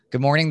Good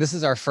morning. This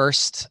is our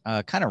first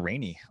kind of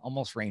rainy,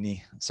 almost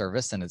rainy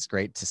service, and it's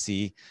great to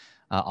see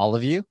all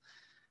of you.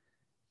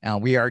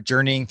 We are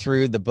journeying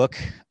through the book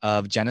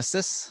of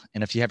Genesis,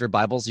 and if you have your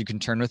Bibles, you can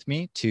turn with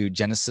me to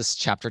Genesis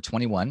chapter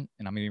 21,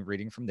 and I'm going to be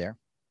reading from there.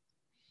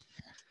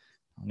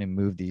 I'm going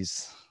to move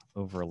these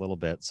over a little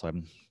bit, so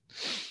I'm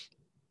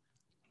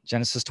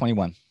Genesis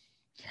 21,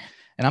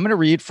 and I'm going to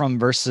read from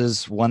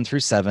verses 1 through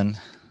 7,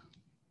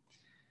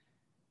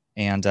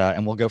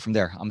 and we'll go from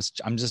there.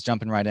 I'm just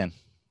jumping right in.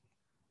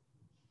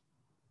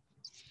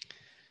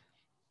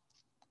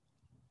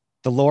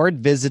 The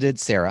Lord visited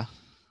Sarah,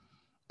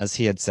 as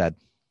he had said,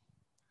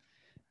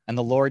 and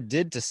the Lord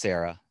did to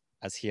Sarah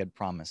as he had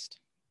promised.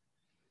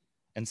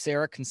 And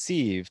Sarah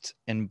conceived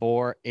and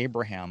bore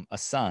Abraham a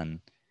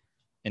son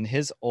in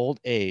his old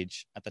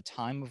age at the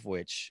time of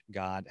which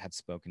God had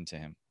spoken to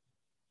him.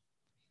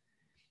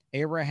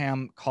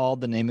 Abraham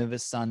called the name of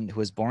his son who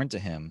was born to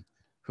him,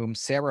 whom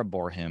Sarah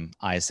bore him,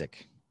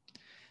 Isaac.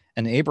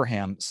 And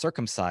Abraham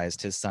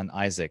circumcised his son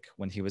Isaac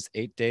when he was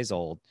 8 days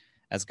old,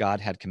 as God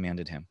had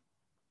commanded him.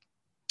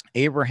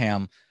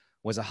 Abraham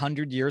was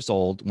 100 years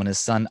old when his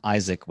son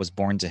Isaac was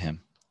born to him.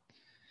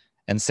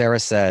 And Sarah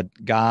said,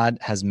 God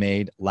has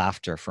made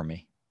laughter for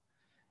me.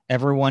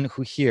 Everyone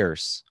who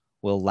hears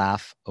will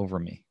laugh over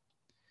me.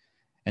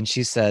 And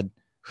she said,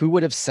 who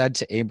would have said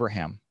to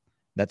Abraham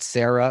that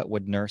Sarah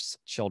would nurse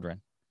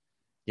children?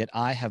 Yet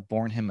I have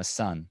borne him a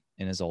son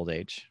in his old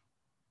age.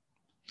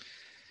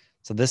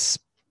 So this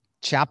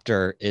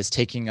chapter is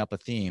taking up a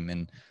theme.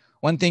 And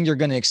one thing you're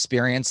going to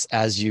experience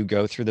as you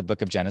go through the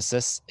book of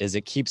Genesis is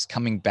it keeps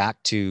coming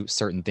back to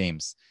certain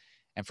themes.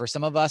 And for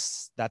some of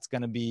us, that's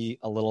going to be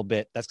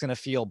that's going to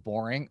feel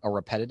boring or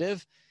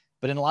repetitive.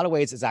 But in a lot of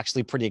ways, it's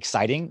actually pretty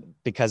exciting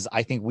because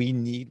I think we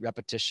need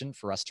repetition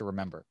for us to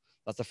remember.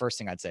 That's the first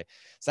thing I'd say.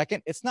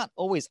 Second, it's not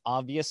always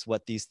obvious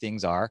what these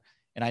things are.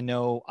 And I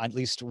know at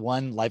least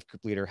one life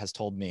group leader has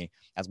told me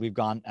as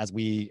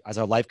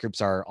our life groups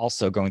are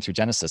also going through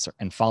Genesis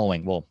and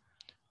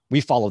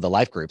we follow the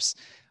life groups,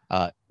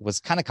 was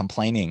kind of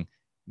complaining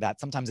that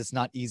sometimes it's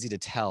not easy to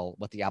tell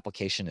what the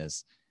application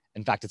is.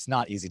 In fact, it's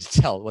not easy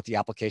to tell what the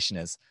application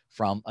is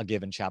from a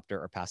given chapter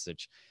or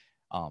passage.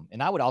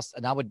 And I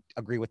would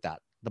agree with that.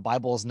 The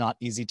Bible is not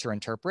easy to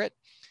interpret,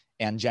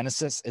 and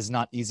Genesis is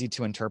not easy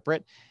to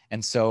interpret.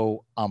 And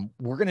so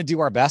we're going to do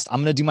our best. I'm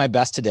going to do my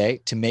best today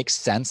to make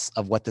sense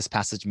of what this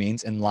passage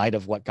means in light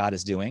of what God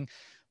is doing.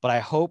 But I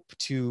hope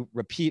to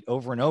repeat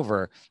over and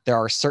over, there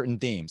are certain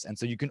themes. And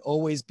so you can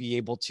always be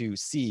able to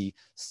see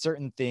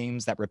certain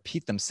themes that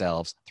repeat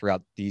themselves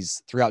throughout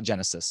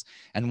Genesis.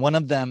 And one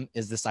of them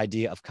is this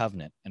idea of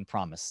covenant and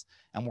promise.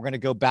 And we're going to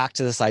go back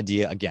to this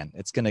idea again.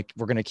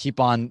 We're going to keep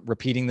on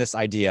repeating this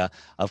idea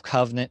of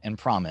covenant and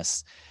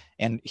promise.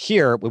 And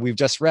here, what we've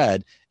just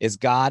read is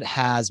God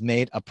has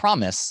made a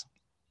promise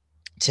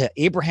to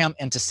Abraham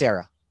and to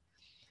Sarah.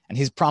 And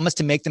he's promised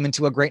to make them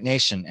into a great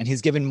nation. And he's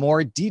given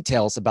more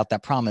details about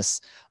that promise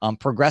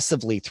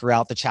progressively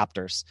throughout the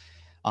chapters.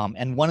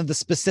 And one of the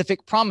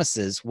specific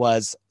promises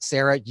was,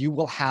 Sarah, you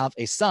will have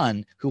a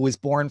son who is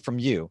born from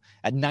you.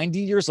 At 90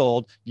 years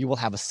old, you will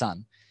have a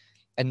son.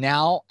 And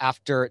now,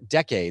 after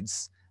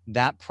decades,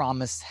 that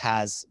promise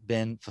has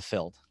been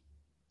fulfilled.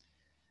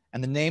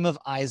 And the name of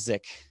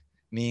Isaac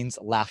means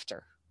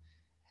laughter.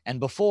 And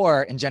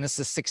before, in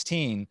Genesis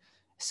 16,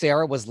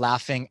 Sarah was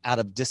laughing out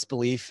of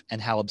disbelief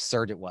and how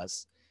absurd it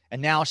was.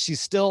 And now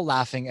she's still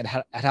laughing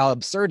at how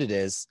absurd it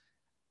is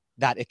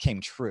that it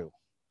came true.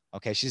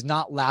 Okay, she's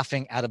not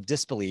laughing out of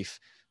disbelief.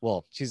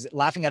 Well, she's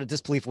laughing out of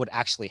disbelief what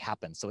actually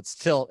happened. So it's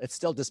still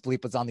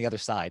disbelief, but it's on the other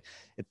side.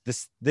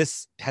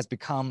 This has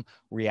become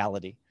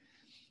reality.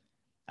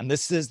 And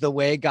this is the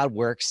way God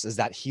works, is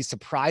that he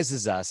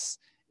surprises us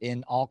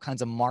in all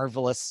kinds of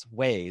marvelous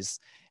ways.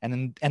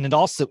 And it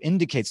also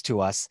indicates to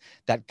us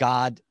that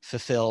God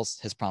fulfills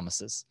his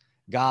promises.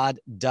 God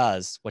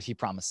does what he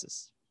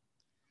promises.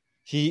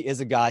 He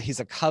is a God, he's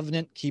a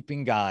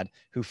covenant-keeping God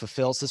who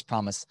fulfills his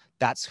promise.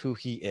 That's who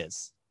he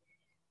is.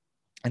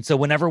 And so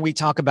whenever we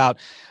talk about,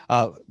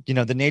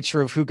 the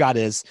nature of who God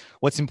is,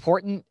 what's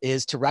important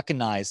is to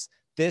recognize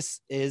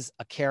this is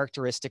a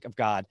characteristic of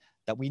God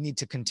that we need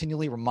to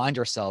continually remind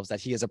ourselves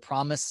that he is a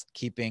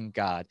promise-keeping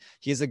God.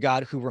 He is a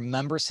God who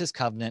remembers his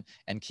covenant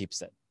and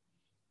keeps it.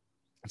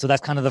 So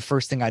that's kind of the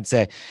first thing I'd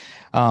say.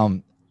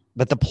 But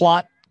the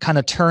plot kind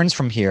of turns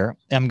from here.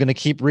 I'm going to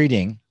keep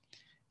reading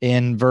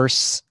in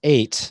verse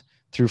 8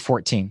 through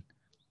 14.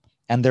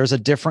 And there's a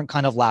different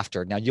kind of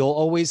laughter. Now, you'll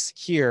always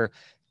hear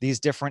these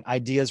different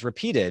ideas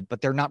repeated,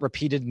 but they're not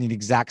repeated in the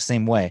exact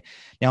same way.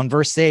 Now, in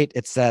verse 8,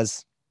 it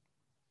says,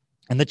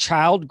 and the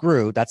child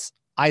grew, that's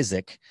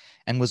Isaac,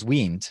 and was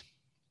weaned.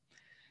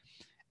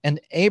 And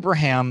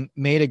Abraham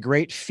made a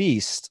great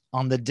feast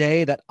on the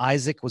day that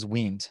Isaac was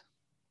weaned.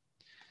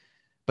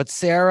 But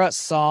Sarah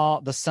saw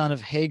the son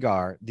of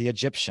Hagar, the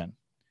Egyptian,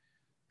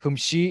 whom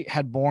she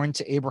had borne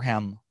to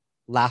Abraham,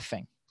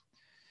 laughing.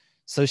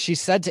 So she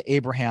said to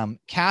Abraham,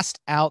 cast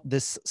out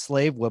this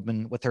slave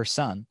woman with her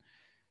son,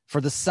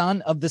 for the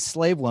son of this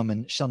slave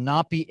woman shall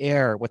not be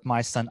heir with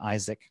my son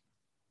Isaac.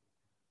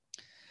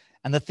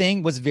 And the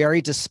thing was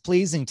very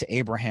displeasing to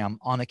Abraham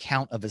on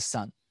account of his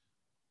son.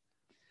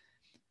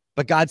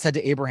 But God said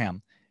to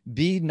Abraham,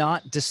 be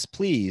not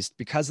displeased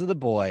because of the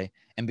boy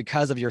and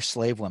because of your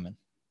slave women.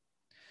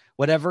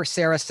 Whatever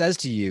Sarah says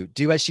to you,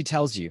 do as she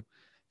tells you,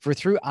 for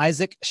through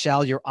Isaac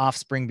shall your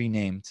offspring be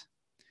named.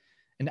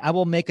 And I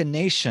will make a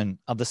nation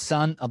of the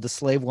son of the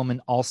slave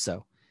woman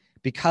also,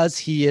 because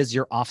he is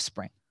your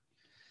offspring.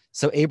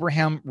 So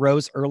Abraham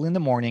rose early in the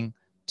morning,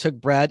 took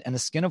bread and a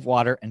skin of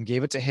water, and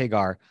gave it to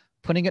Hagar,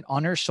 putting it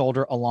on her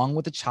shoulder along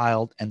with the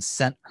child, and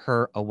sent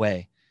her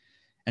away.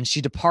 And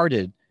she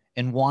departed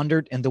and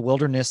wandered in the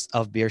wilderness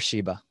of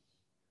Beersheba.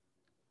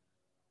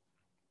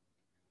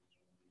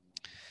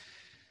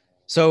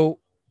 So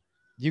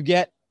you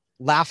get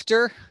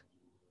laughter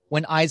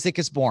when Isaac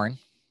is born,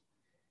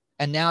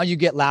 and now you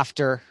get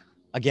laughter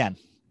again,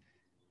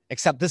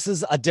 except this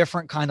is a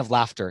different kind of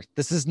laughter.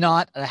 This is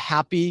not a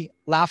happy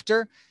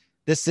laughter.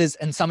 This is,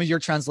 in some of your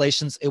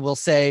translations, it will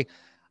say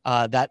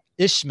that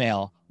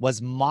Ishmael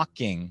was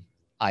mocking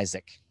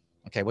Isaac.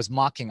 Okay, was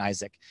mocking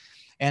Isaac.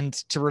 And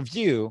to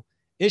review,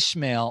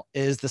 Ishmael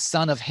is the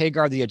son of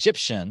Hagar the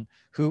Egyptian,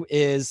 who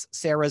is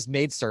Sarah's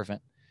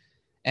maidservant.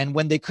 And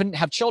when they couldn't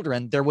have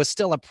children, there was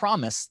still a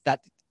promise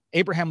that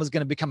Abraham was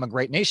going to become a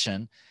great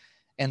nation,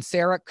 and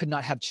Sarah could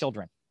not have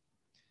children.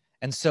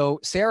 And so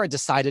Sarah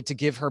decided to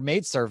give her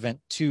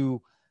maidservant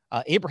to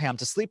Abraham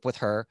to sleep with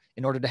her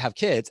in order to have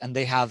kids, and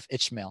they have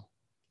Ishmael.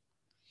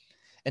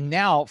 And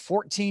now,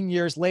 14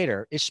 years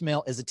later,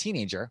 Ishmael is a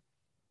teenager,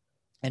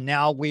 and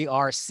now we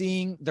are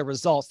seeing the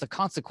results, the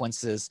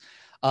consequences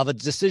of a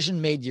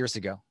decision made years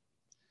ago.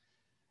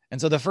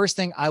 And so the first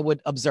thing I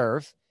would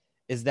observe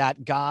is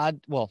that God,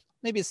 well,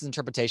 maybe this is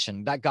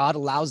interpretation, that God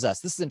allows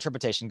us, this is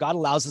interpretation, God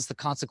allows us the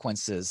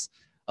consequences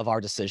of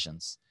our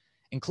decisions,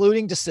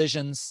 including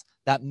decisions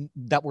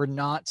that were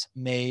not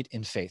made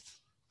in faith.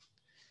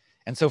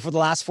 And so for the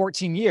last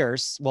 14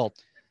 years, well,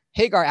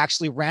 Hagar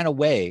actually ran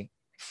away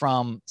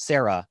from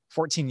Sarah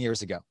 14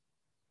 years ago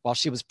while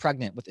she was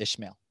pregnant with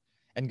Ishmael,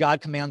 and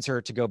God commands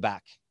her to go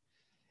back.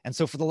 And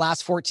so for the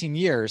last 14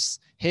 years,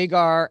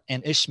 Hagar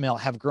and Ishmael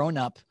have grown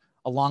up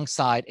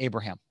alongside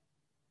Abraham.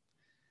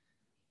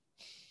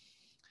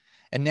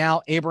 And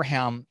now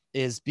Abraham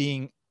is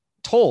being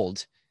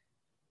told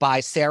by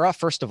Sarah,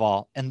 first of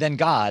all, and then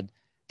God,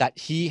 that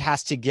he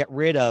has to get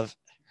rid of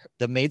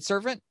the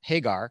maidservant,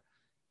 Hagar,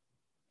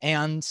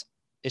 and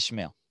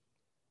Ishmael.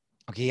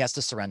 Okay, he has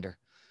to surrender.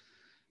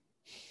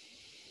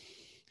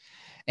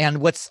 And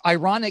what's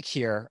ironic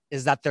here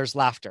is that there's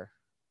laughter.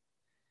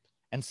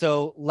 And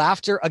so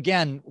laughter,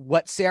 again,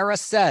 what Sarah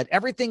said,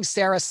 everything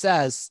Sarah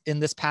says in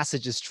this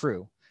passage is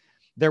true.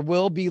 There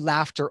will be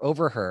laughter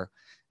over her,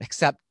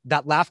 except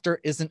that laughter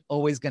isn't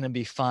always going to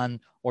be fun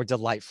or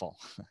delightful.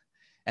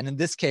 And in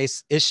this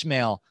case,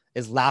 Ishmael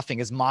is laughing,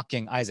 is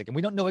mocking Isaac. And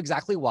we don't know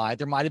exactly why.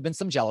 There might have been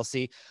some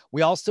jealousy.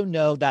 We also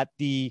know that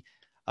the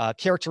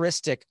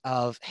characteristic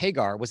of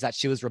Hagar was that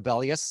she was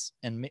rebellious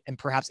and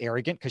perhaps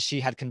arrogant because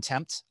she had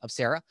contempt of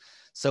Sarah.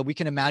 So we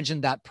can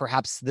imagine that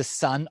perhaps this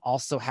son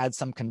also had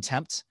some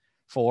contempt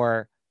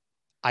for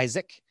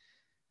Isaac.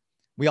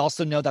 We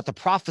also know that the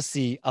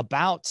prophecy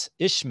about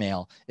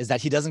Ishmael is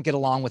that he doesn't get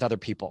along with other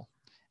people,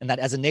 and that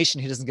as a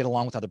nation, he doesn't get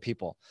along with other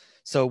people.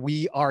 So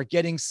we are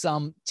getting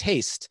some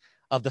taste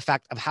of the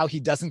fact of how he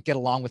doesn't get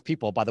along with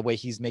people by the way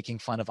he's making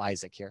fun of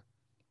Isaac here.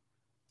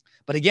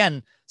 But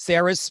again,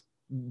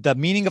 the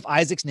meaning of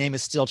Isaac's name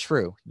is still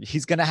true.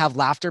 He's going to have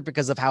laughter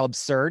because of how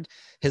absurd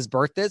his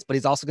birth is, but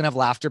he's also going to have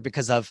laughter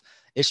because of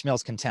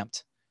Ishmael's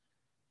contempt.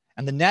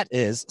 And the net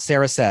is,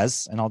 Sarah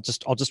says, and I'll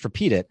just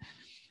repeat it.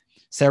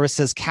 Sarah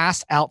says,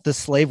 cast out this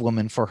slave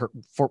woman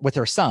with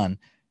her son,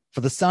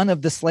 for the son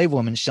of the slave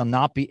woman shall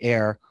not be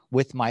heir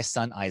with my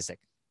son Isaac.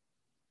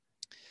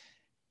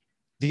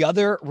 The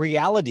other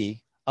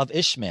reality of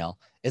Ishmael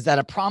is that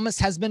a promise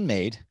has been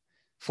made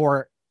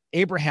for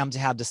Abraham to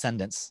have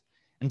descendants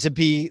and to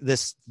be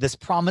this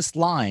promised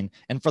line,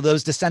 and for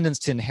those descendants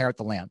to inherit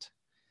the land.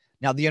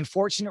 Now, the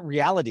unfortunate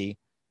reality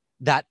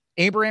that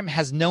Abraham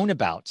has known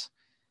about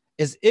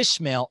is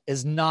Ishmael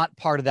is not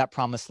part of that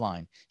promised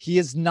line. He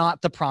is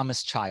not the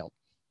promised child.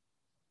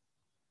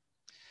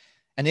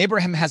 And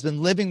Abraham has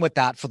been living with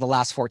that for the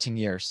last 14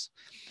 years.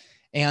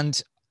 And,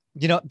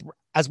 you know,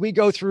 as we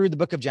go through the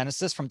book of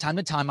Genesis, from time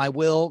to time, I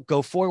will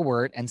go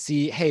forward and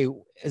see, hey,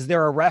 is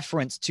there a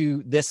reference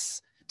to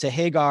this, to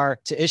Hagar,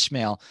 to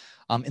Ishmael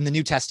in the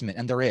New Testament?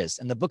 And there is.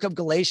 In the book of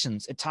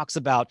Galatians, it talks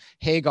about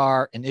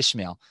Hagar and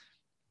Ishmael.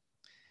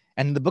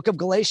 And in the book of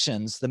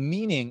Galatians, the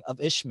meaning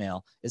of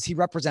Ishmael is he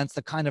represents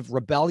the kind of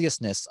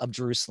rebelliousness of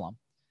Jerusalem.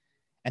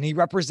 And he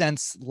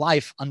represents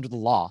life under the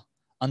law,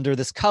 under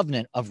this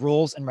covenant of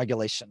rules and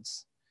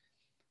regulations.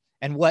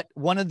 And what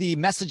one of the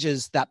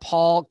messages that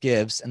Paul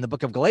gives in the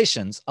book of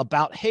Galatians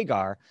about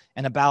Hagar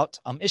and about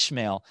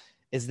Ishmael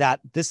is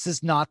that this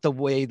is not the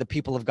way the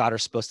people of God are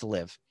supposed to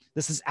live.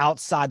 This is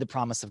outside the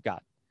promise of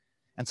God.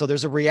 And so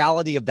there's a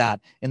reality of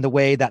that in the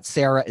way that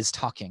Sarah is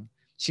talking.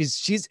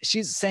 She's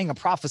saying a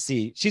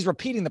prophecy. She's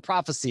repeating the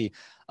prophecy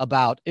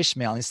about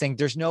Ishmael and saying,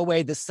 there's no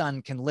way this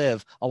son can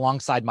live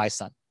alongside my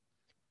son.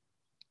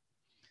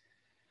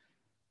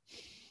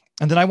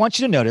 And then I want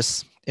you to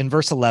notice in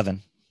verse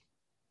 11,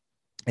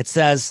 it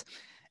says,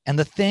 and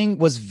the thing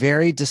was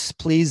very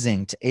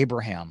displeasing to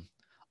Abraham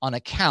on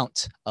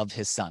account of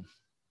his son.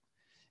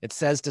 It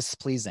says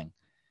displeasing.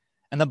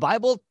 And the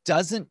Bible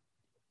doesn't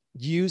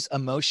use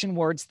emotion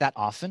words that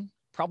often,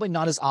 probably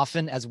not as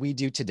often as we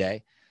do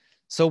today.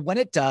 So when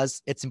it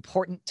does, it's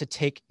important to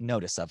take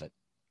notice of it.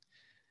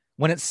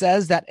 When it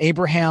says that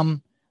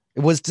Abraham,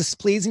 it was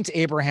displeasing to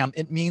Abraham,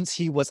 it means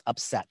he was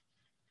upset,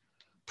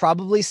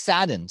 probably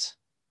saddened.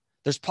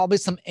 There's probably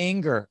some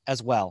anger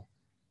as well.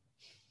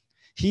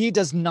 He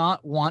does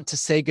not want to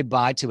say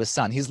goodbye to his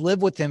son. He's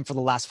lived with him for the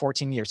last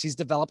 14 years. He's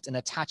developed an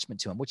attachment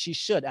to him, which he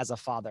should as a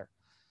father.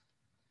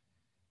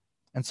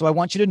 And so I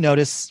want you to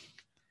notice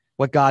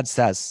what God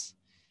says.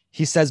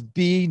 He says,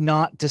 be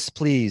not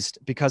displeased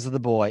because of the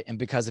boy and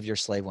because of your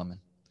slave woman.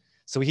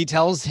 So he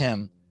tells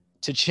him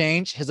to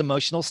change his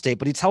emotional state,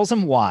 but he tells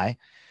him why.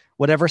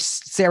 Whatever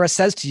Sarah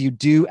says to you,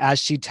 do as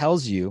she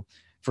tells you,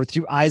 for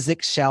through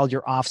Isaac shall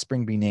your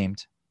offspring be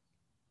named.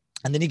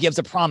 And then he gives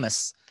a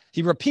promise.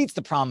 He repeats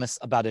the promise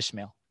about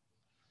Ishmael.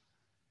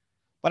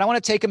 But I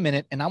want to take a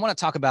minute and I want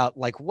to talk about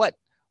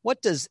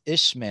what does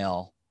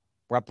Ishmael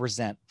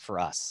represent for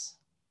us?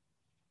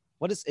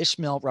 What does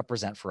Ishmael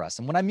represent for us?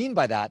 And what I mean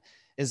by that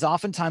is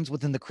oftentimes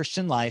within the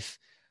Christian life,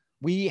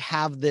 we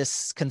have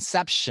this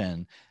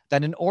conception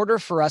that in order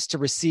for us to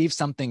receive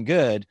something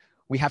good,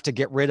 we have to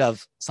get rid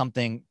of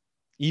something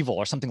evil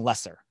or something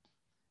lesser.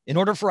 In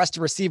order for us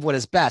to receive what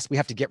is best, we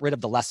have to get rid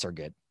of the lesser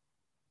good.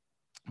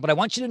 But I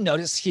want you to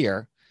notice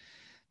here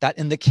that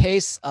in the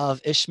case of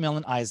Ishmael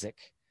and Isaac,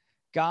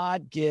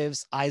 God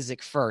gives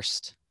Isaac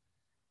first,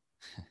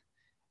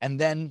 and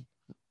then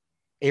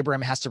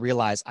Abraham has to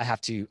realize I have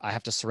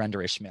to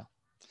surrender Ishmael.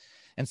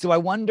 And so I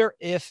wonder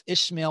if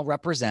Ishmael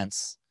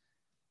represents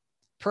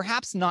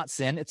perhaps not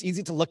sin. It's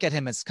easy to look at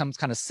him as some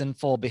kind of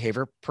sinful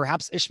behavior.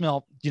 Perhaps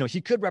Ishmael, he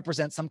could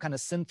represent some kind of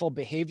sinful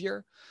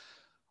behavior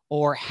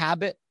or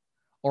habit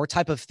or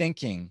type of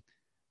thinking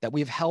that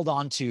we've held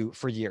on to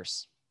for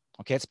years.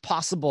 Okay, it's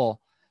possible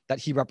that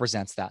he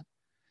represents that.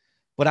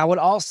 But I would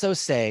also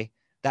say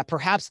that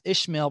perhaps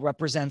Ishmael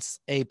represents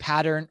a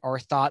pattern or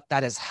thought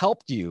that has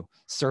helped you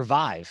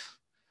survive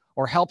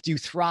or helped you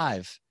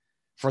thrive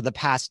for the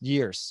past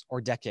years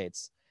or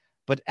decades.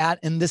 But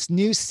in this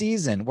new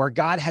season where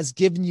God has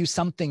given you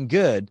something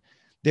good,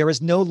 there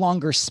is no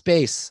longer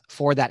space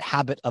for that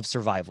habit of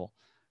survival.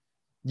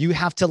 You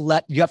have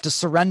to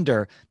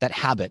surrender that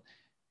habit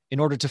in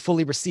order to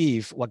fully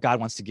receive what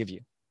God wants to give you.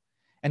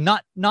 And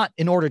not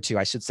in order to,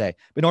 I should say,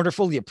 but in order to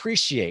fully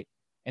appreciate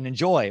and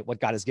enjoy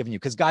what God has given you.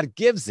 Because God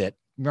gives it.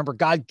 Remember,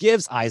 God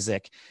gives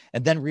Isaac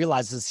and then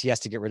realizes he has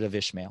to get rid of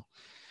Ishmael.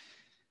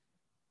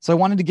 So I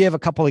wanted to give a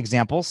couple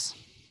examples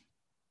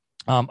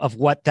of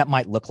what that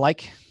might look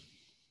like.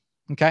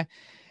 Okay.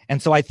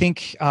 And so I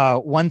think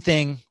one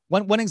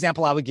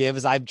example I would give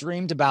is I've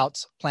dreamed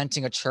about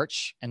planting a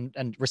church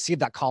and received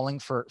that calling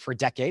for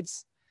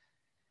decades.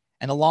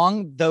 And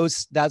along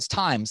those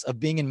times of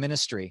being in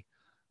ministry,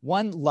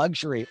 one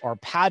luxury or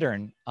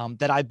pattern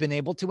that I've been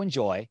able to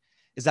enjoy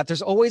is that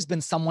there's always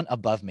been someone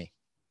above me.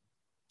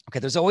 Okay,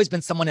 there's always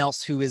been someone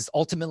else who is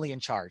ultimately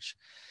in charge.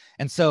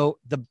 And so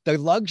the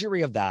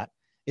luxury of that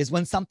is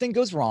when something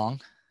goes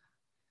wrong,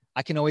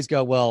 I can always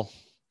go, well,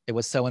 it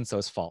was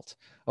so-and-so's fault,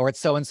 or it's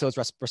so-and-so's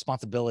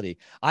responsibility.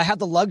 I have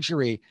the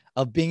luxury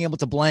of being able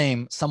to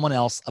blame someone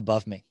else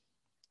above me.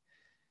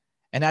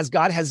 And as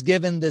God has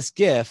given this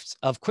gift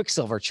of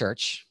Quicksilver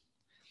Church,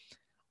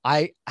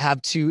 I've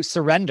had to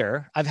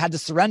surrender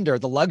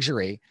the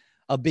luxury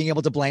of being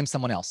able to blame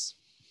someone else.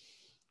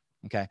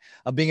 Okay.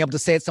 Of being able to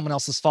say it's someone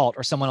else's fault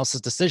or someone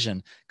else's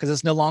decision, because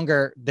it's no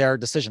longer their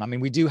decision. I mean,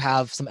 we do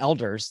have some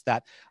elders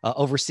that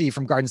oversee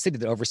from Garden City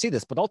that oversee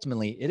this, but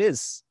ultimately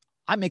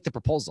I make the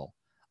proposal.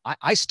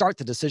 I start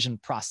the decision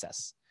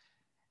process.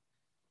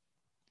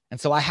 And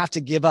so I have to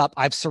give up.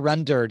 I've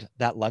surrendered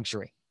that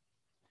luxury.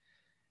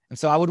 And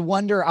so I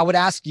would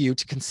ask you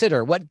to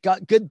consider what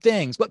good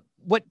things,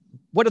 what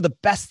are the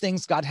best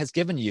things God has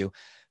given you.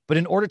 But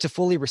in order to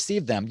fully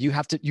receive them, you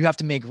have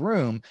to make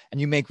room,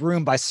 and you make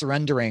room by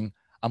surrendering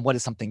what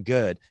is something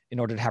good in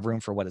order to have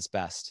room for what is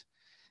best.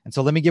 And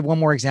so let me give one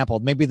more example.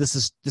 Maybe this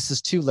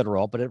is too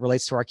literal, but it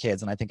relates to our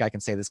kids. And I think I can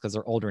say this because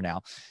they're older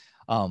now.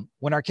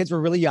 When our kids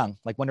were really young,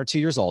 like 1 or 2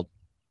 years old,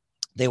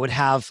 they would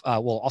have,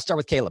 I'll start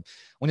with Caleb.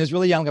 When he was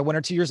really young, at 1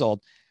 or 2 years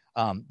old,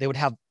 they would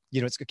have,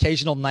 it's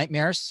occasional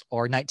nightmares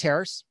or night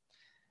terrors,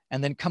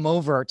 and then come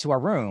over to our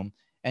room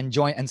and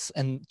join us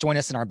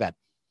in our bed.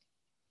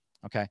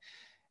 Okay.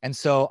 And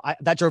so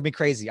that drove me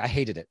crazy. I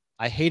hated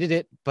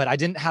it, but I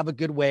didn't have a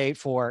good way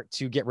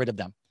to get rid of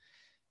them.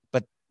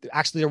 But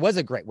actually there was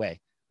a great way.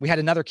 We had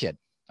another kid.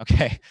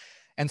 Okay.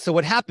 And so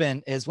what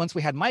happened is once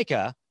we had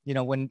Micah,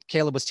 when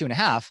Caleb was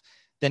 2.5,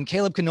 then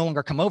Caleb could no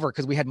longer come over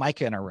because we had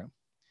Micah in our room.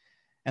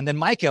 And then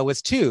Micah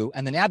was 2,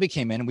 and then Abby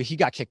came in and he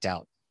got kicked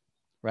out.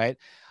 Right.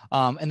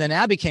 And then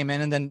Abby came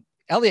in, and then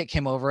Elliot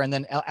came over, and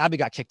then Abby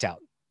got kicked out.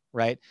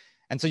 Right.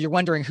 And so you're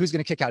wondering who's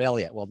going to kick out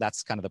Elliot. Well,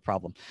 that's kind of the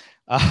problem.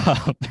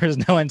 There's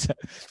no one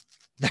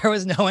There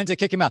was no one to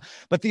kick him out.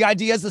 But the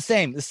idea is the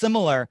same, it's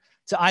similar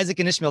to Isaac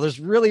and Ishmael. There's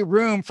really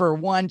room for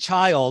one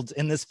child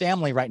in this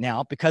family right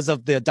now because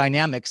of the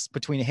dynamics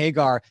between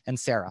Hagar and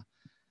Sarah.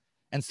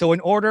 And so in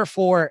order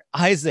for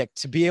Isaac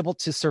to be able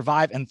to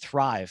survive and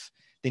thrive,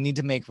 they need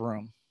to make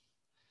room.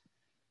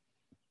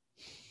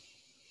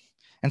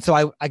 And so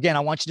I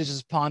want you to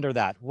just ponder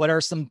that. What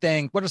are some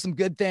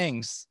good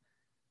things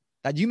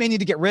that you may need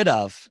to get rid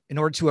of in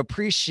order to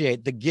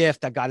appreciate the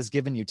gift that God has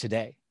given you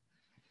today?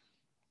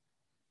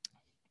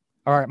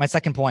 All right, my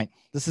second point.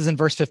 This is in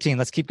verse 15.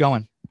 Let's keep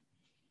going.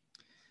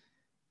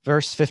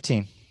 Verse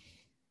 15.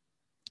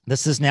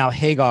 This is now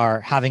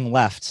Hagar having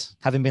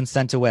been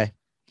sent away.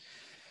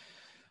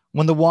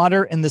 When the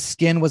water in the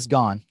skin was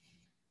gone,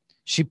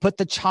 she put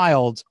the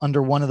child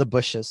under one of the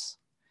bushes.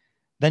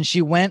 Then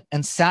she went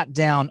and sat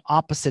down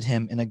opposite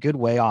him a good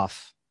way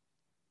off,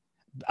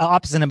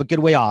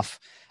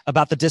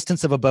 about the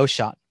distance of a bow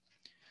shot.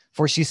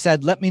 For she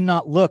said, "Let me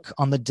not look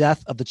on the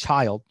death of the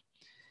child."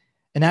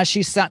 And as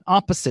she sat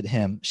opposite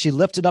him, she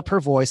lifted up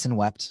her voice and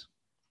wept.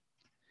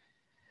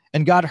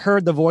 And God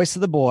heard the voice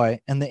of the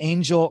boy, and the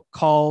angel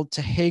called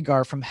to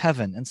Hagar from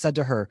heaven and said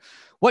to her,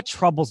 "What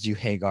troubles you,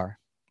 Hagar?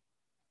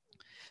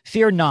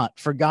 Fear not,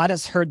 for God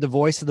has heard the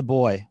voice of the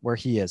boy where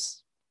he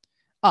is.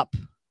 Up,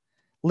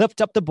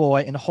 lift up the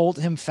boy and hold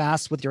him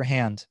fast with your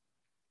hand."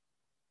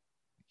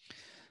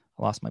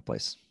 I lost my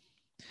place.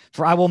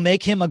 "For I will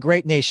make him a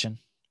great nation."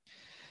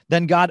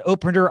 Then God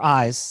opened her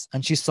eyes,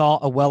 and she saw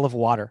a well of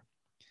water.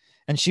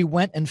 And she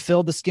went and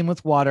filled the skin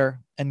with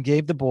water and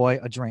gave the boy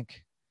a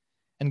drink.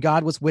 And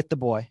God was with the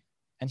boy,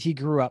 and he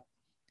grew up.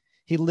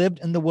 He lived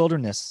in the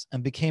wilderness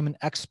and became an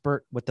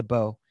expert with the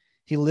bow.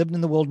 He lived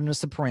in the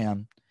wilderness of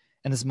Paran,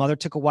 and his mother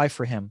took a wife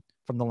for him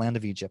from the land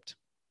of Egypt.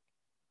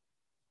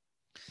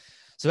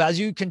 So as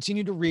you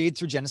continue to read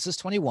through Genesis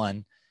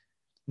 21,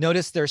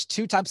 notice there's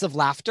two types of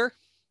laughter.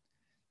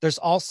 There's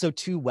also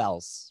two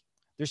wells.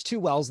 There's two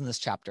wells in this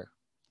chapter.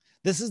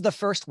 This is the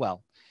first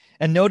well.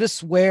 And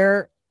notice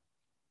where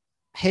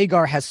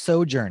Hagar has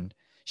sojourned.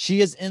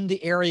 She is in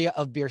the area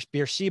of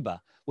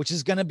Beersheba, which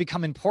is going to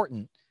become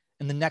important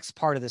in the next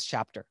part of this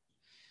chapter.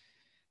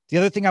 The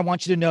other thing I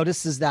want you to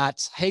notice is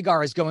that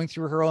Hagar is going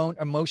through her own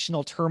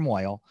emotional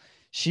turmoil.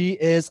 She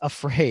is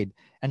afraid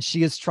and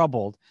she is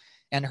troubled,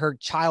 and her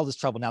child is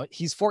troubled. Now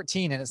he's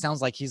 14 and it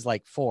sounds like he's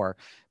like 4,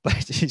 but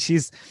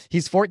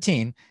he's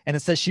 14, and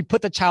it says she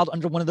put the child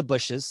under one of the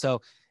bushes.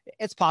 So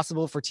it's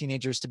possible for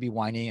teenagers to be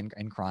whining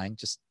and crying,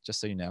 just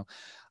so you know.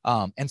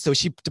 And so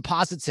she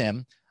deposits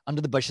him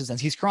under the bushes and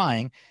he's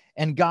crying,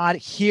 and God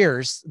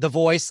hears the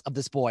voice of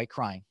this boy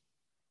crying,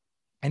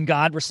 and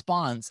God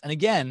responds. And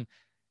again,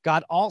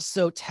 God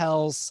also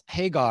tells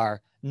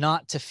Hagar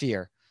not to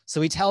fear. So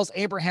he tells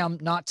Abraham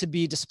not to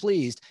be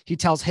displeased. He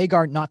tells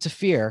Hagar not to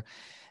fear.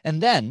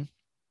 And then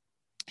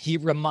he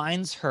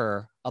reminds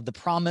her of the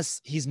promise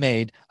he's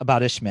made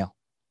about Ishmael.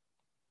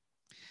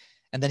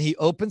 And then he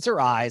opens her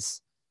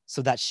eyes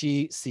so that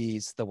she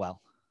sees the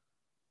well.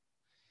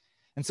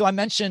 And so I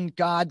mentioned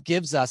God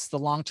gives us the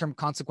long-term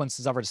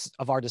consequences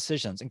of our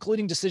decisions,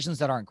 including decisions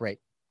that aren't great.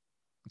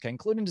 Okay,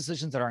 including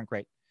decisions that aren't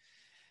great.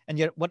 And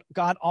yet what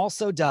God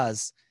also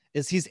does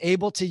is he's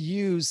able to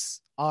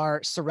use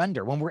our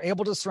surrender. When we're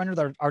able to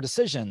surrender our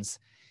decisions,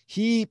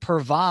 he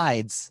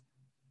provides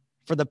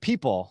for the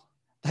people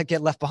that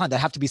get left behind, that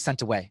have to be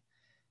sent away.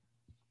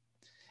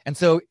 And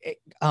so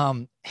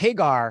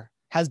Hagar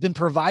has been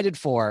provided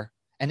for,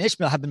 and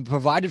Ishmael have been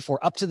provided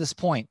for up to this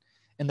point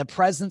in the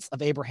presence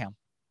of Abraham.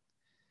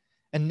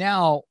 And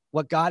now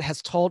what God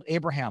has told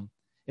Abraham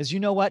is, you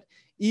know what?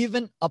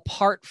 Even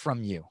apart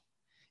from you,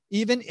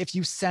 even if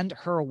you send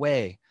her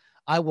away,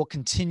 I will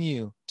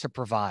continue to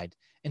provide,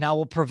 and I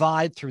will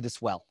provide through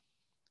this well.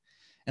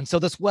 And so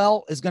this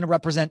well is going to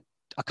represent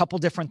a couple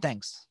different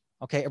things.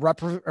 Okay, it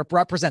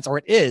represents, or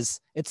it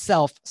is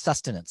itself,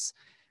 sustenance.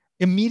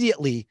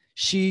 Immediately,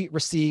 she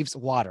receives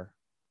water,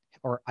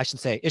 or I should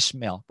say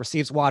Ishmael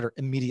receives water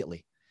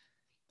immediately.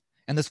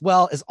 And this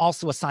well is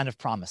also a sign of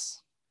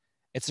promise.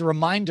 It's a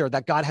reminder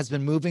that God has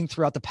been moving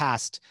throughout the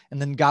past,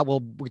 and then God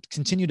will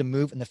continue to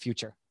move in the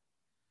future.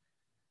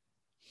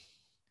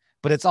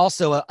 But it's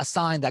also a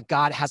sign that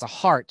God has a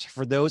heart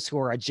for those who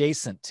are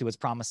adjacent to his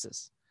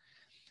promises.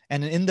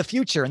 And in the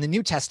future, in the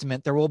New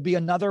Testament, there will be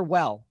another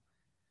well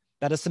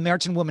that a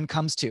Samaritan woman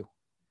comes to.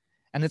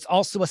 And it's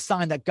also a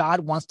sign that God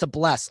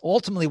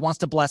ultimately wants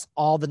to bless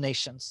all the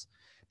nations,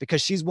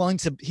 because he's willing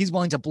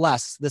to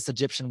bless this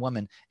Egyptian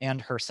woman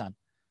and her son.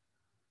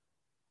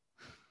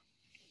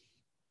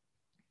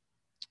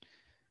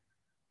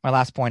 My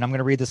last point, I'm going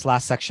to read this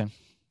last section.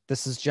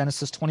 This is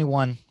Genesis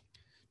 21,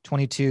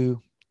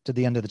 22 to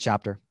the end of the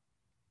chapter.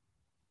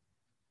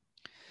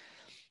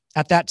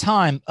 At that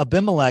time,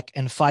 Abimelech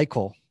and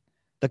Phicol,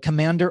 the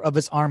commander of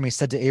his army,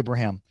 said to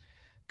Abraham,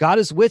 God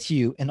is with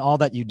you in all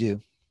that you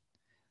do.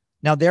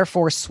 Now,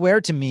 therefore, swear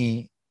to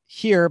me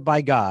here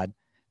by God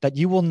that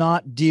you will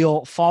not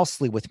deal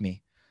falsely with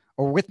me,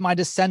 or with my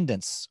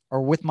descendants,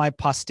 or with my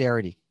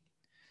posterity.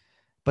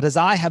 But as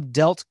I have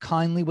dealt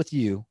kindly with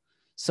you,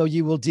 so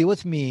you will deal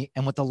with me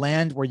and with the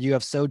land where you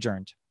have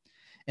sojourned.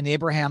 And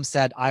Abraham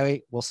said,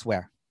 I will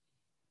swear.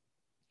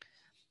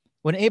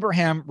 When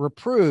Abraham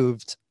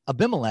reproved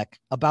Abimelech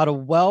about a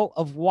well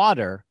of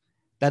water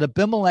that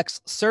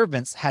Abimelech's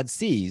servants had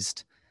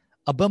seized,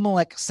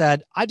 Abimelech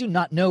said, I do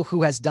not know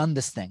who has done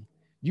this thing.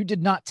 You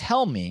did not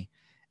tell me,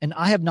 and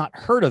I have not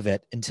heard of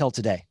it until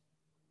today.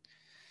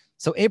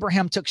 So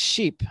Abraham took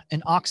sheep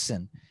and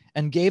oxen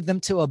and gave them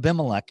to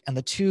Abimelech, and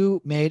the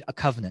two made a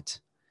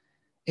covenant.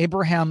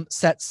 Abraham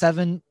set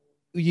 7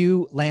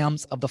 ewe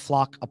lambs of the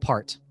flock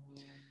apart.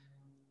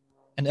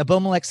 And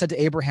Abimelech said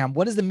to Abraham,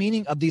 what is the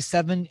meaning of these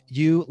 7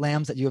 ewe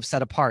lambs that you have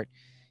set apart?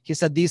 He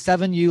said, these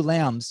 7 ewe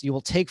lambs you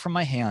will take from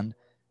my hand,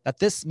 that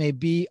this may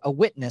be a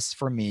witness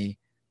for me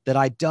that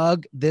I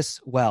dug this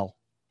well.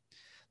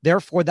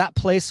 Therefore, that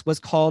place was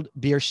called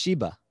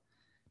Beersheba,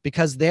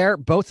 because there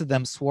both of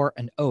them swore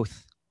an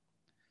oath.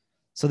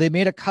 So they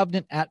made a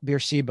covenant at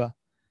Beersheba.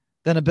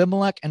 Then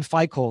Abimelech and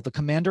Phicol, the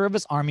commander of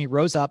his army,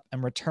 rose up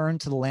and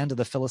returned to the land of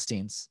the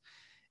Philistines.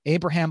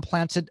 Abraham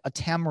planted a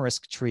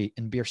tamarisk tree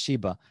in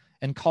Beersheba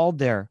and called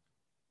there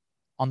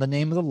on the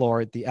name of the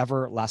Lord, the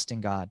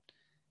everlasting God.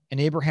 And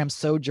Abraham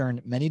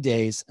sojourned many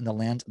days in the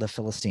land of the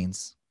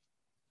Philistines.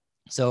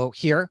 So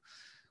here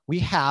we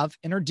have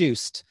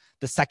introduced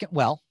the second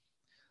well.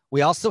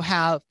 We also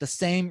have the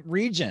same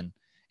region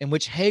in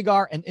which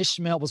Hagar and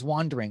Ishmael was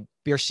wandering,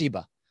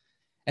 Beersheba.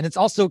 And it's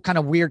also kind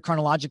of weird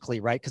chronologically,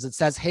 right? Because it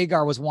says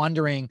Hagar was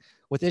wandering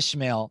with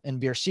Ishmael in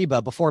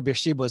Beersheba before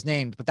Beersheba was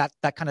named, but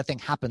that kind of thing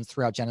happens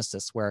throughout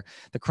Genesis, where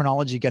the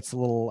chronology gets a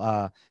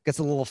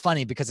little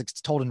funny because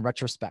it's told in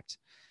retrospect.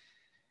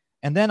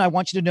 And then I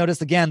want you to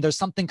notice again, there's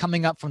something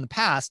coming up from the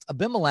past.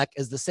 Abimelech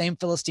is the same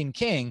Philistine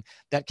king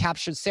that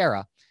captured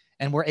Sarah,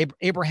 and where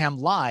Abraham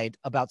lied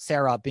about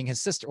Sarah being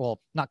his sister. Well,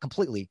 not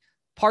completely,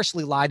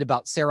 partially lied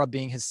about Sarah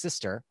being his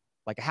sister,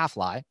 like a half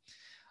lie.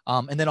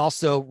 And then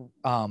also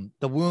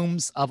the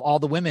wombs of all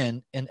the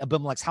women in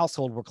Abimelech's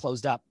household were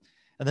closed up.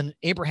 And then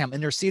Abraham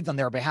intercedes on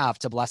their behalf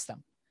to bless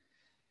them.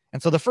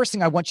 And so the first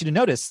thing I want you to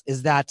notice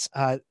is that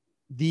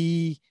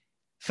the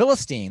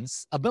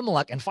Philistines,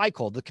 Abimelech and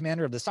Phicol, the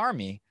commander of this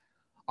army,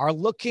 are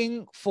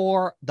looking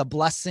for the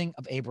blessing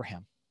of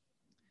Abraham.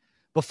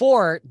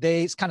 Before,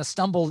 they kind of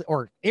stumbled,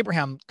 or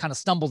Abraham kind of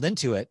stumbled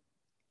into it.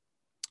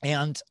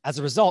 And as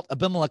a result,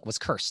 Abimelech was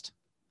cursed.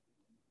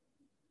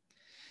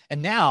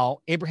 And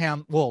now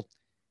Abimelech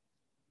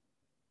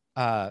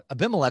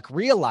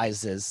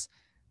realizes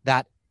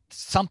that there's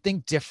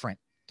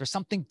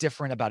something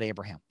different about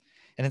Abraham.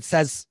 And it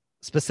says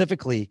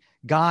specifically,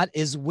 God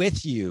is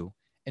with you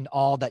in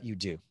all that you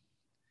do.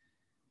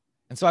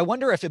 And so I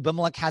wonder if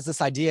Abimelech has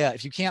this idea,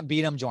 if you can't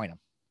beat him, join him,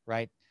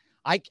 right?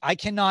 I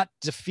cannot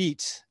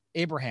defeat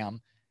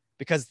Abraham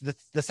because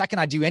the second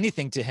I do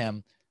anything to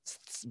him,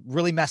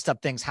 really messed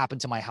up things happen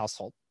to my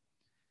household.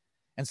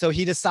 And so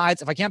he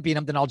decides, if I can't beat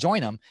him, then I'll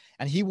join him.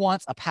 And he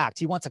wants a pact.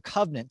 He wants a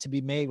covenant to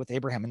be made with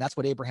Abraham. And that's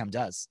what Abraham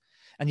does.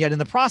 And yet in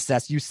the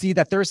process, you see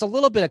that there's a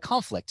little bit of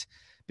conflict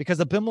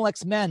because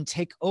Abimelech's men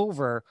take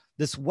over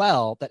this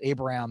well that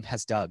Abraham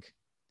has dug.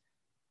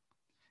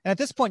 And at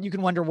this point, you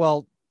can wonder,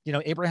 well,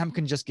 Abraham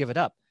can just give it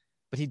up,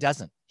 but he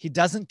doesn't. He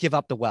doesn't give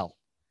up the well.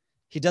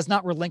 He does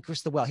not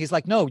relinquish the well. He's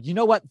like, no, you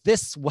know what?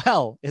 This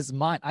well is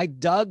mine. I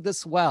dug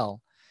this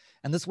well,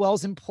 and this well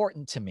is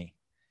important to me.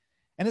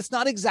 And it's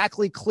not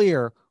exactly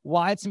clear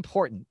why it's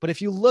important. But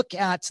if you look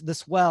at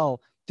this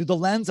well through the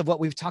lens of what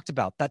we've talked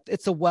about, that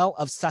it's a well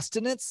of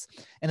sustenance,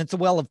 and it's a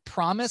well of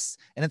promise,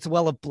 and it's a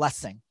well of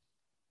blessing.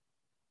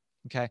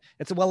 Okay.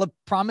 It's a well of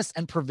promise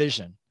and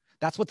provision.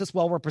 That's what this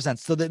well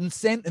represents. So that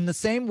in the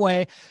same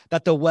way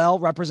that the well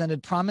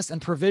represented promise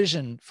and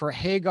provision for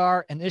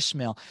Hagar and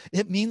Ishmael,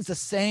 it means the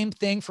same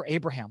thing for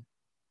Abraham.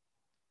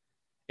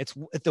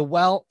 The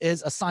well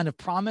is a sign of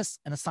promise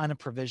and a sign of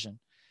provision.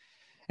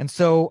 And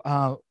so,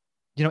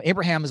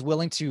 Abraham is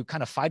willing to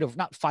kind of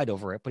not fight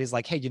over it, but he's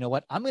like, hey, you know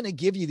what? I'm going to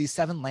give you these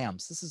 7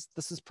 lambs.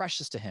 This is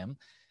precious to him.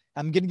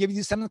 I'm going to give you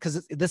these 7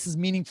 because this is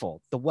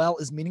meaningful. The well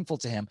is meaningful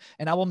to him.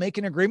 And I will make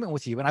an agreement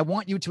with you. And I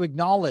want you to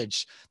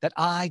acknowledge that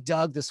I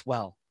dug this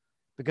well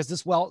because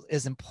this well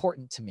is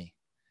important to me.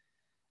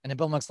 And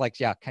Abimelech's like,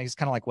 yeah, he's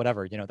kind of like,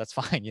 whatever, that's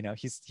fine.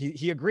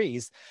 He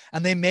agrees.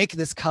 And they make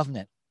this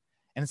covenant.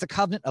 And it's a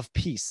covenant of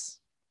peace.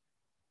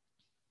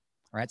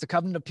 All right. It's a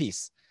covenant of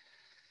peace.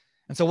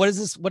 And so what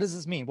does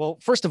this mean? Well,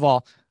 first of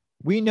all,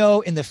 we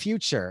know in the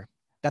future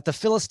that the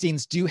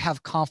Philistines do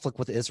have conflict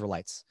with the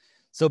Israelites.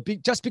 So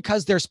just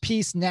because there's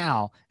peace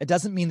now, it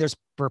doesn't mean there's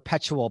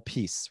perpetual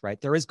peace,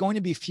 right? There is going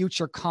to be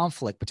future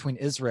conflict between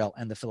Israel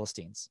and the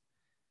Philistines.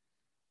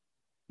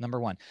 Number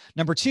one.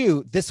 Number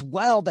two, this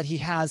well that he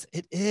has,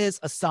 it is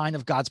a sign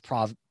of God's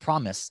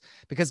promise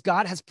because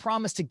God has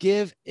promised to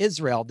give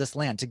Israel this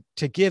land,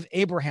 to give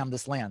Abraham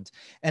this land.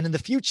 And in the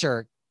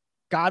future,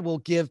 God will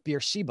give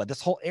Beersheba,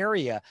 this whole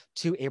area,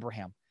 to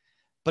Abraham.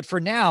 But for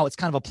now, it's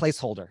kind of a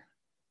placeholder.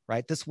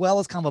 Right? This well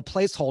is kind of a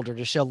placeholder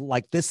to show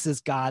like this is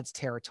God's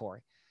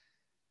territory.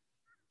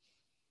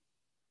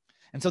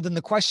 And so then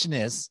the question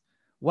is,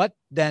 what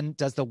then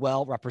does the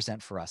well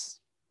represent for us?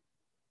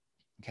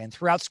 Okay. And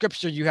throughout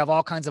scripture, you have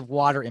all kinds of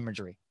water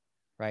imagery,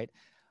 right?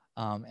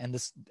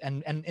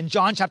 And in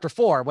John chapter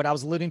 4, what I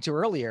was alluding to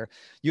earlier,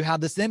 you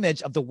have this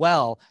image of the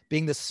well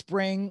being the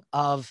spring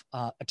of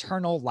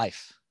eternal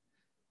life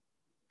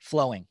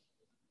flowing.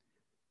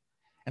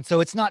 And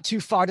so it's not too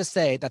far to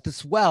say that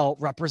this well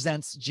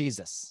represents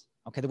Jesus.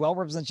 Okay, the well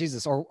represents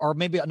Jesus, or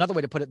maybe another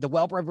way to put it, the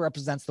well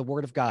represents the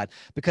word of God,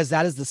 because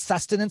that is the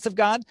sustenance of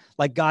God,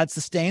 like God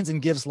sustains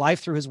and gives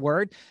life through his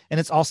word, and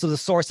it's also the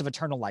source of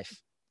eternal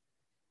life.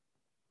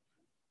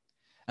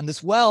 And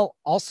this well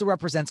also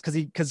represents,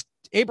 because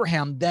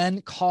Abraham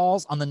then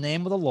calls on the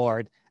name of the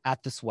Lord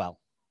at this well.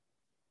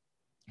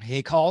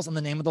 He calls on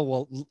the name of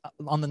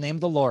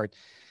the Lord.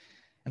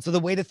 And so the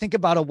way to think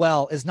about a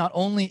well is not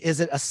only is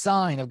it a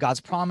sign of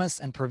God's promise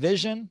and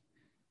provision,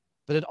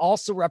 but it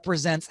also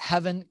represents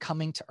heaven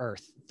coming to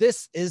earth.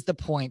 This is the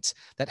point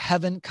that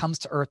heaven comes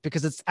to earth,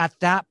 because it's at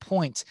that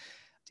point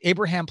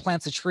Abraham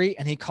plants a tree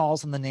and he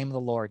calls on the name of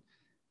the Lord,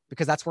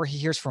 because that's where he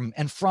hears from.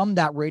 And from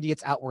that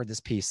radiates outward this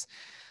peace.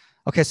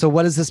 Okay, so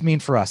what does this mean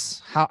for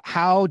us?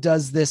 How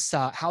does this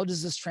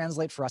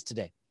translate for us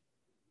today?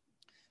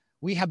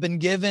 We have been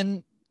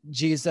given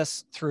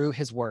Jesus through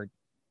his word.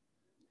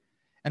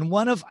 And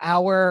one of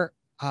our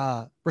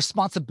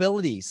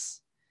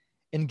responsibilities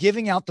in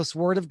giving out this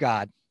word of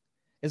God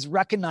is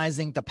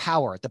recognizing the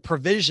power, the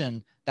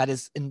provision that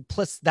is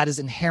implicit, that is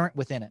inherent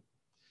within it.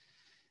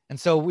 And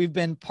so we've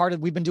been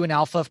doing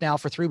Alpha now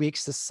for 3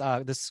 weeks,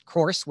 this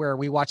course where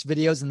we watch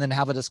videos and then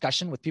have a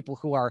discussion with people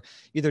who are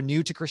either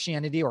new to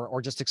Christianity or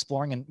just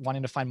exploring and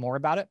wanting to find more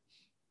about it.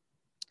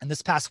 And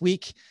this past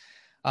week,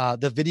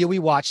 the video we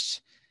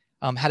watched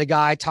had a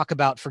guy talk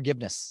about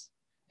forgiveness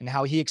and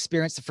how he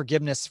experienced the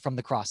forgiveness from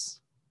the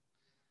cross.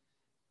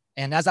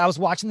 And as I was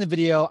watching the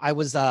video, I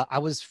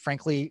was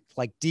frankly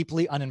like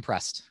deeply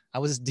unimpressed. I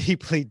was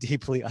deeply,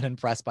 deeply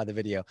unimpressed by the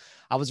video.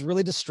 I was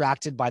really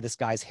distracted by this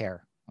guy's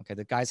hair. Okay,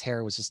 the guy's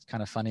hair was just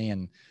kind of funny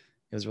and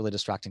it was really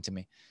distracting to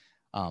me.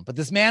 But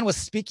this man was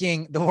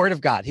speaking the word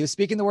of God. He was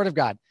speaking the word of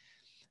God.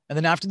 And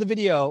then after the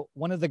video,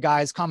 one of the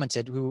guys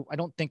commented, who I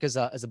don't think is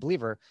a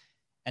believer,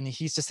 and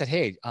he just said,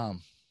 "Hey,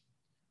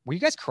 were you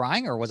guys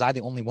crying, or was I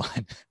the only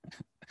one?"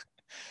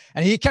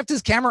 And he kept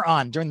his camera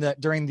on during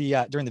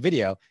the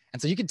video,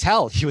 and so you could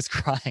tell he was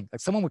crying. Like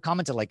someone would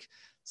comment like,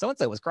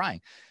 "So-and-so was crying,"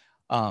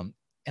 and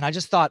I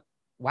just thought,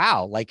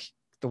 wow, like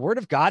the word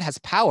of God has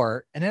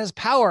power, and it has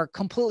power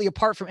completely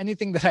apart from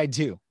anything that I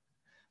do.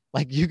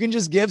 Like you can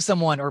just give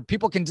someone, or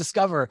people can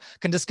discover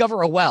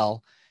a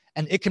well,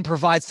 and it can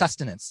provide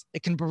sustenance.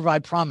 It can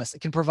provide promise. It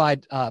can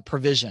provide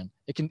provision.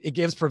 It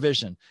gives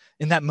provision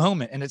in that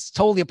moment, and it's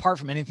totally apart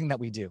from anything that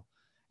we do.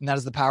 And that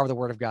is the power of the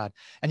word of God.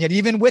 And yet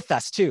even with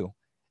us too,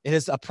 it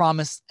is a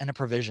promise and a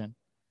provision.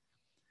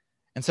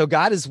 And so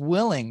God is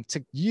willing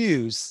to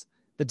use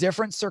the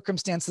different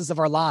circumstances of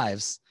our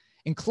lives,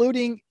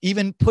 including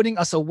even putting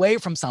us away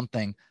from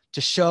something,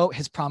 to show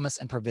his promise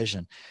and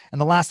provision. And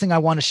the last thing I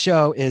want to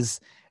show is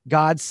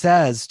God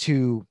says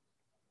to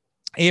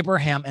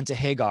Abraham and to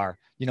Hagar,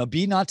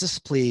 be not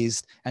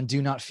displeased and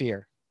do not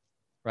fear,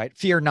 right?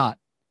 Fear not.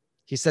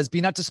 He says,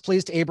 be not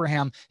displeased to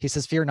Abraham. He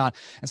says, fear not.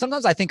 And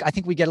sometimes I think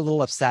we get a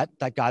little upset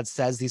that God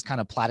says these kind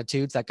of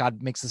platitudes, that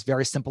God makes this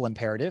very simple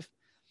imperative.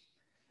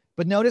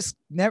 But notice,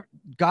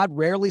 God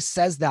rarely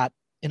says that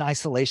in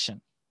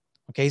isolation.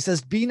 Okay, he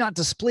says, be not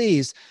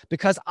displeased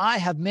because I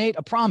have made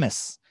a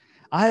promise.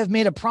 I have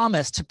made a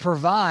promise to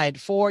provide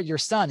for your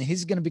son.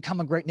 He's going to become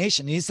a great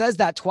nation. And he says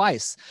that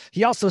twice.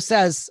 He also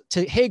says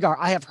to Hagar,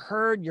 I have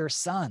heard your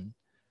son.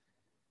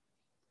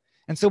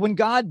 And so when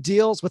God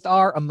deals with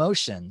our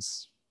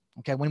emotions,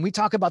 okay, when we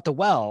talk about the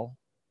well,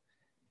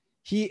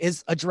 he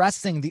is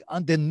addressing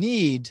the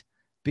need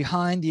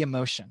behind the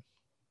emotion.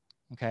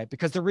 Okay,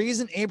 because the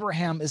reason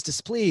Abraham is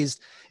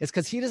displeased is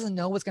because he doesn't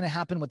know what's going to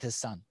happen with his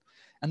son.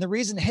 And the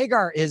reason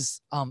Hagar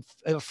is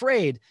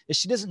afraid is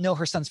she doesn't know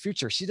her son's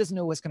future. She doesn't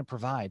know what's going to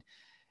provide.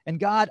 And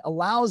God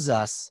allows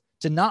us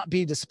to not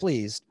be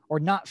displeased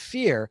or not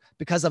fear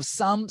because of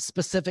some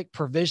specific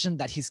provision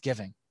that he's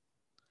giving.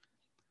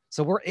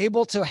 So we're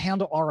able to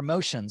handle our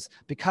emotions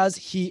because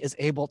he is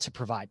able to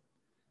provide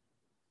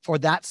for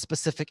that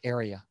specific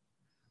area.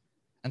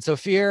 And so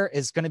fear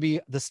is going to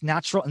be this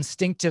natural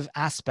instinctive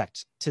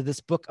aspect to this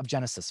book of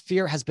Genesis.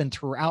 Fear has been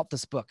throughout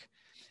this book.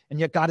 And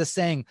yet God is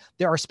saying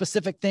there are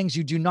specific things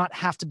you do not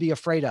have to be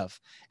afraid of.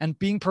 And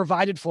being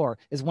provided for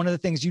is one of the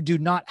things you do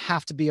not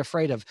have to be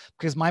afraid of,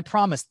 because my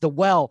promise, the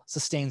well,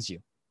 sustains you.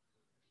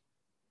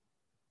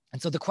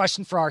 And so the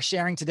question for our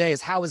sharing today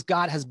is, how has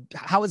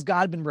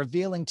God been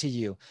revealing to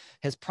you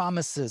his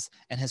promises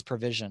and his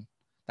provision?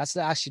 That's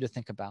to ask you to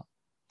think about.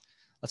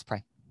 Let's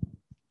pray.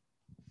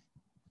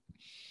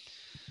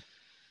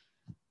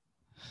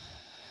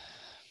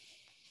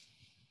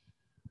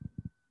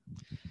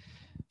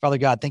 Father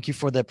God, thank you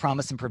for the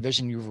promise and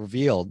provision you've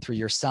revealed through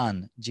your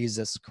Son,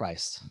 Jesus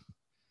Christ,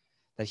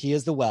 that he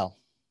is the well.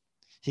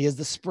 He is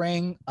the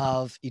spring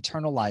of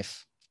eternal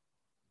life,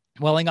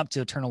 welling up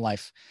to eternal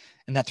life,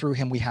 and that through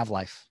him we have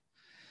life.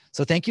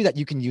 So thank you that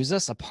you can use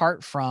us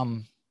apart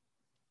from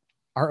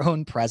our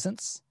own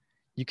presence.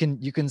 You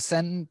can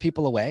send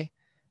people away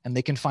and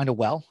they can find a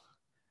well,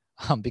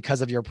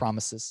 because of your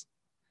promises.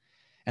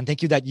 And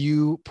thank you that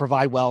you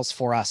provide wells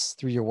for us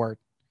through your word.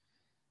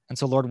 And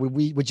so, Lord,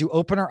 would you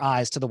open our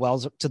eyes to the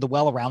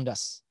well around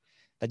us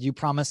that you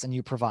promise and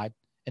you provide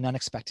in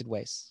unexpected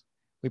ways.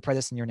 We pray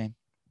this in your name.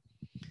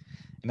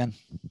 Amen.